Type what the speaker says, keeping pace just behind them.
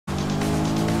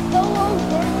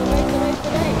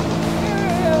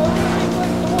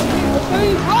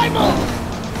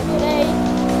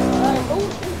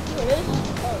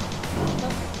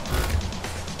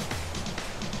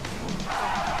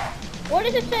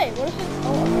does it say? What is it?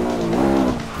 Oh,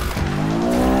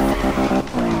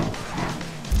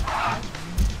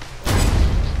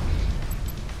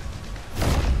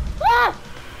 ah!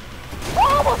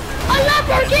 Oh, a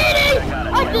Lamborghini!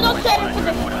 I did not set it for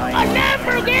this. A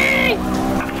Lamborghini!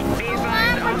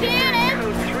 I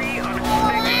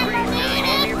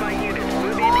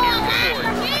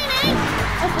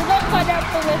did not sign up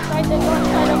for this. I did not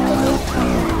sign up for this.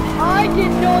 I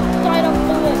did not sign up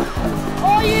for this.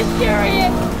 Are you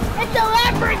serious? It's a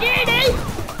Lamborghini!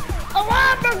 A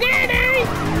Lamborghini!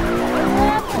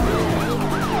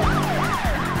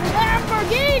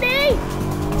 Lamborghini!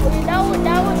 Now it's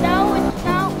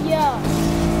now, yeah.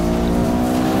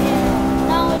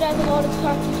 Now it has a lot of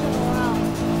time to turn around.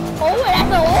 Oh, it has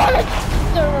a lot of time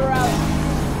to turn around.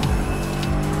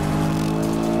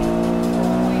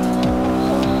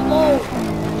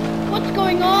 What's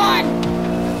going on?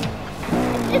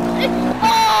 It's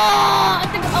oh, I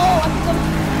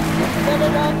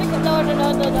think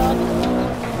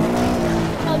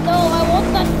no, I want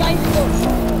that nice look.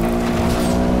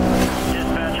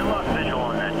 Dispatch, you lost visual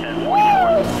on that 10. Woo,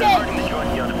 shit. Starting to join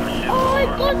the other pursuit. Oh, I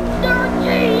got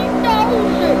 13,000,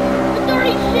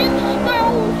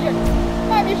 36,000.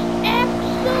 That is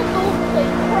absolutely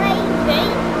crazy.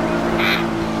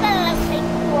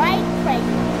 Absolutely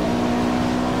crazy.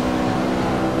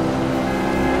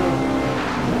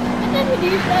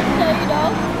 Use that so you know,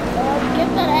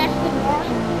 give that Aston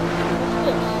Martin. What's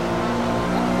this?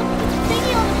 This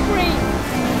thingy on the screen.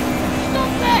 Stop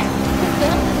that!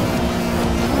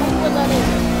 That's what that is.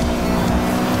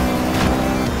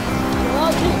 Oh,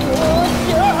 just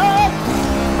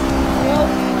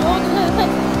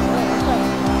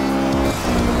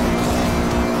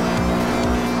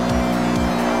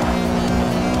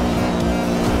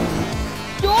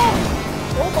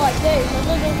oh my days, I'm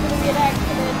not going to get an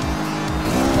accident.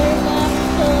 There's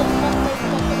absolutely nothing that's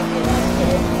going to be an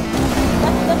accident.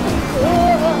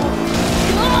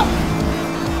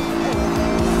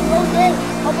 Oh no,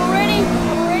 I'm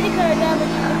already kind of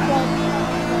damaged to the front.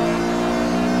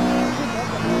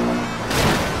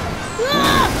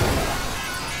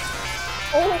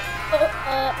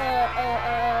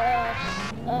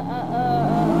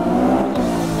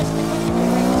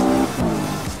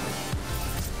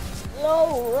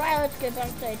 Alright, let's get back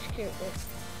to HQ.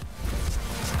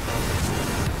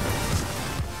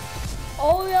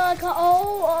 Oh yeah, I got, I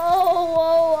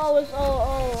was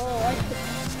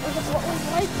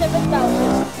like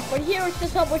 7,000, but here it's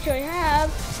just how much I have,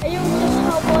 and here it's just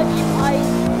how much I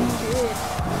did.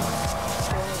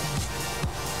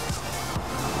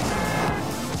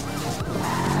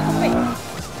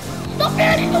 Stop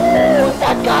it! Oh,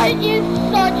 that guy is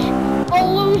such a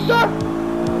loser!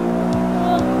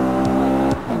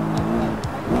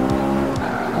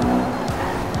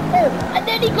 And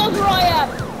then he goes right at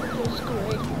it.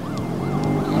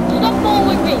 Stop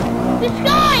following me! This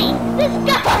guy!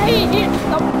 Stop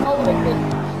following me!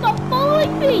 Stop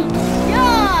following me!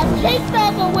 Yeah! Take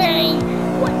that away!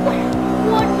 What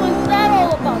was that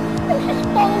all about? He was just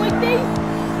following me?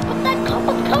 But that cop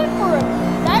was coming for him!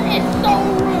 That is so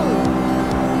rude!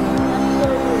 That's so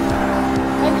rude.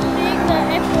 I'm seeing the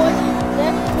F1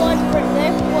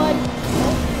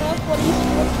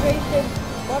 Eastwood races,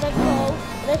 what I call.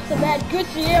 That's the man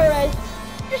Gutierrez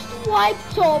just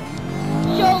wiped off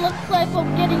Charles Leclerc from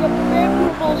getting a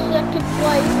memorable second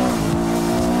place.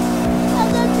 And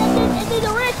then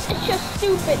the rest is just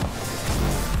stupid.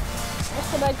 That's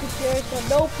the man Gutierrez got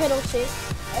no penalty.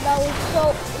 And I was so...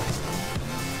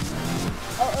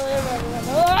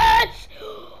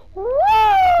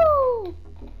 Woo!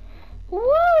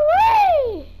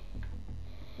 Woo-wee!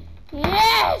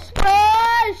 Yes,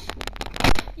 boys!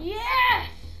 Yes!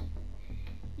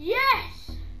 Yes!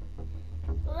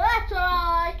 That's all I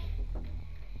like.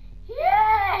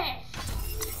 Yes!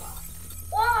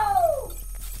 Whoa!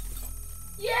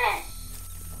 Yes!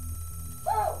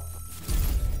 Whoa!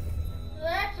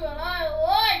 That's what I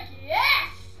like.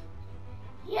 Yes!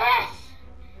 Yes!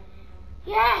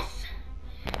 Yes!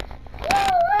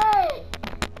 Woo-wee!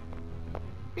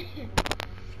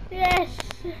 Yes!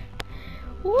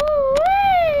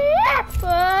 Woo-wee! Yeah,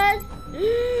 bud!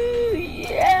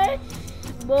 Yes!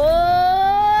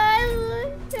 Boys!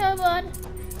 Come on!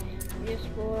 Yes,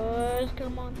 boys!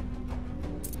 Come on!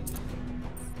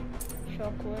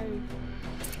 Shockwave!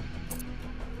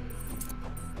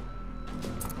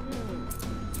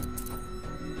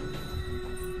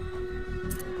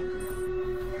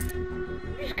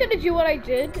 I'm just gonna do what I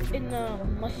did in the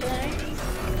Mustang.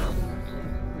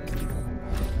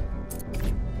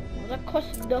 That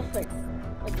costs nothing.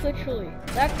 Like literally,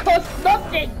 that costs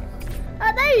nothing.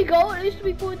 Ah, there you go. It used to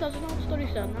be 4,000. Now it's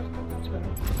 37. That's better.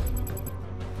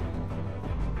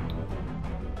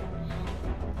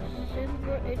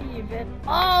 Silver Eddie event.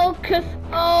 Oh,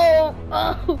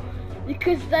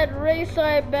 because that race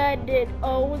I abandoned.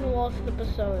 Oh, the last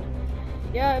episode.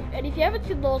 Yeah, and if you haven't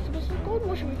seen the last episode, go and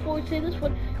watch it before you see this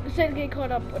one. Because then get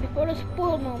caught up. And if I want to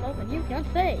spoil nothing, you can't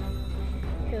say.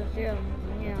 Because, yeah,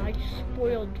 I just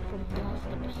spoiled from the last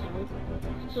episode.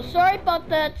 So sorry about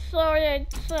that. Sorry.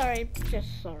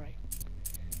 Just sorry.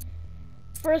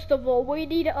 First of all, we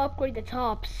need to upgrade the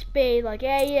top speed like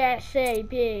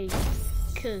ASAP.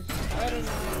 Because, I don't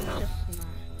know, it's just not.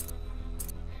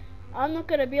 I'm not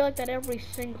gonna be like that every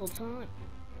single time.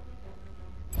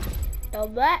 Now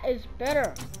that is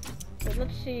better. So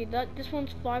let's see, this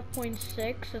one's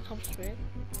 5.6, that's top speed.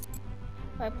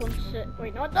 5.6,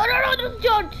 wait, no, don't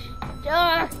judge!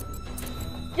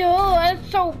 Dude, that's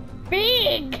so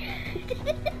big!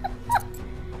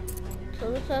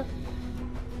 So this has,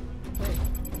 wait,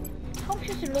 how much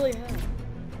does it really have?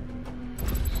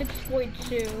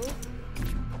 6.2.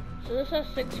 So this has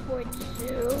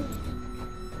 6.2.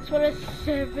 This one has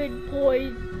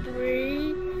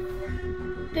 7.3.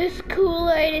 This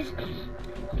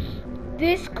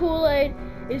Kool-Aid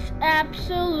is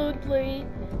absolutely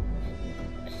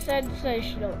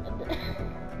sensational.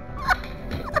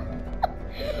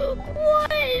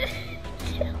 What?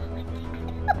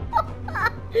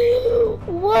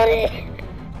 What?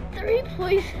 3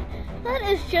 points? That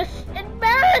is just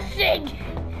embarrassing.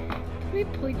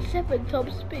 3.7 top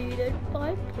speed and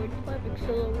 5.5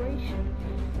 acceleration,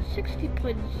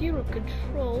 60.0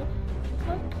 control,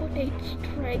 5.8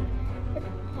 strength, and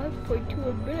 5.2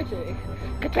 ability.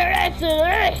 Compare that to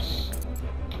this!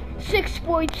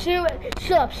 6.2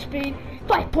 top speed,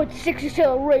 5.6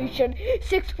 acceleration,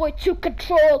 6.2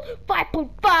 control,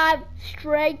 5.5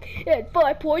 strength, and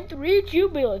 5.3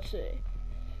 agility.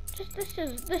 This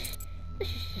is just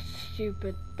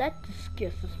stupid. That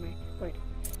disgusts me. Wait.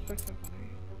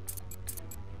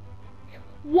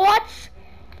 What?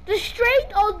 The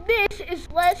strength on this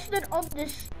is less than on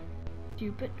this.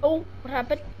 Stupid. Oh, what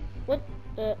happened? What?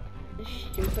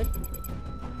 Stupid.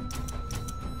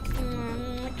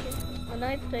 Okay. And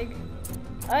I think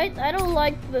I don't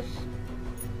like this.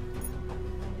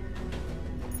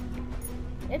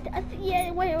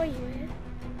 Yeah. Wait.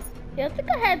 Yeah, I think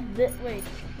I had this. Wait.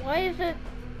 Why is it?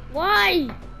 Why?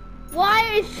 Why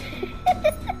is?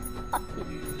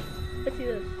 Let's see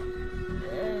this.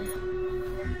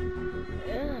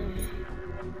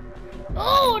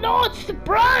 Oh no, it's the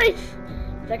price!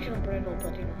 It's actually Brindle,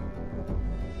 but you know.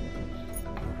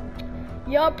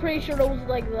 Yeah, I'm pretty sure it was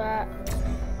like that.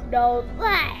 No,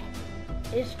 that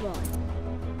is fine.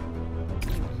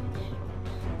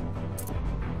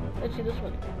 Let's see this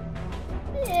one.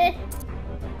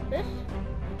 This?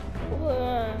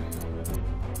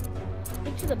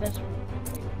 Let's see the best one.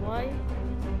 Wait,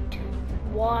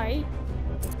 why?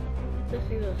 Let's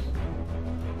see this.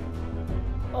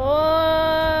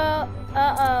 Oh,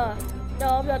 no,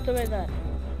 I'm not doing that.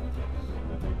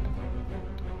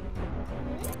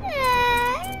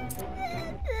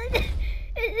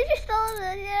 It's just all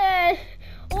that, yeah.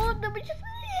 Oh, no, but just,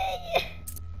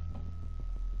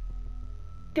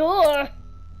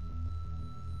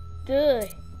 Duh.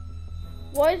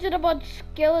 Why is it about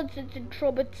skeletons and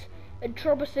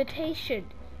traumatization?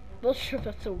 Not sure if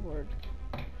that's a word.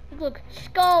 Look,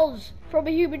 skulls from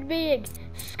a human being.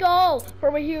 Skull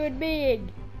from a human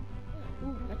being.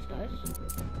 Ooh, that's nice.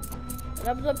 And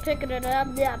I'm not picking it.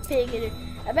 I'm not picking it.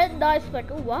 I meant nice, like,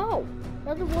 oh wow,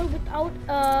 another one without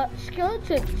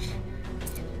skeletons.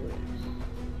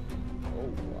 Oh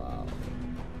wow,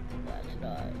 that's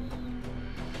nice.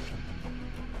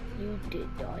 You did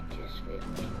not just fail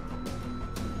me.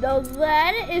 Now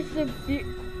that is the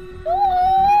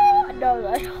oh, no,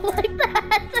 I don't like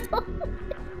that.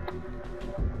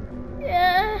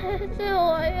 Yeah,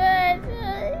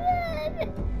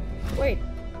 wait.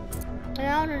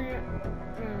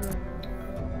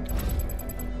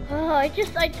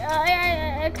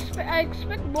 I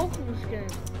expect more from this game.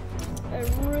 I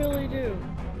really do.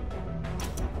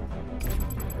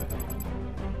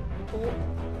 Oh.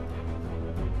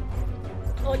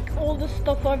 Like all the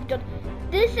stuff I've done.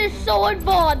 This is so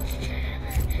advanced.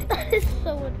 That is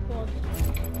so advanced.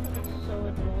 That is so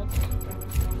advanced.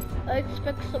 I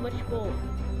expect so much more.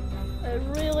 I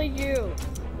really do.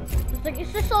 It's like,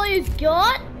 is this all you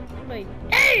got? Wait,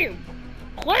 damn!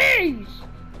 Please!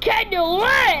 Can you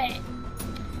let?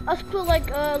 Let's put like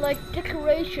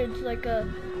decorations, like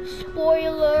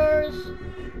spoilers,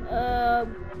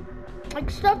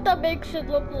 like stuff that makes it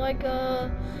look like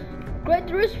Gran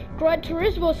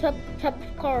Turismo type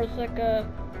of cars, like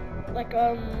like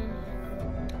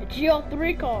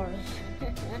GL3 cars.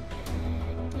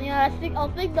 Yeah, I think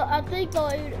they'll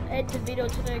end the video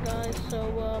today, guys.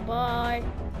 So bye.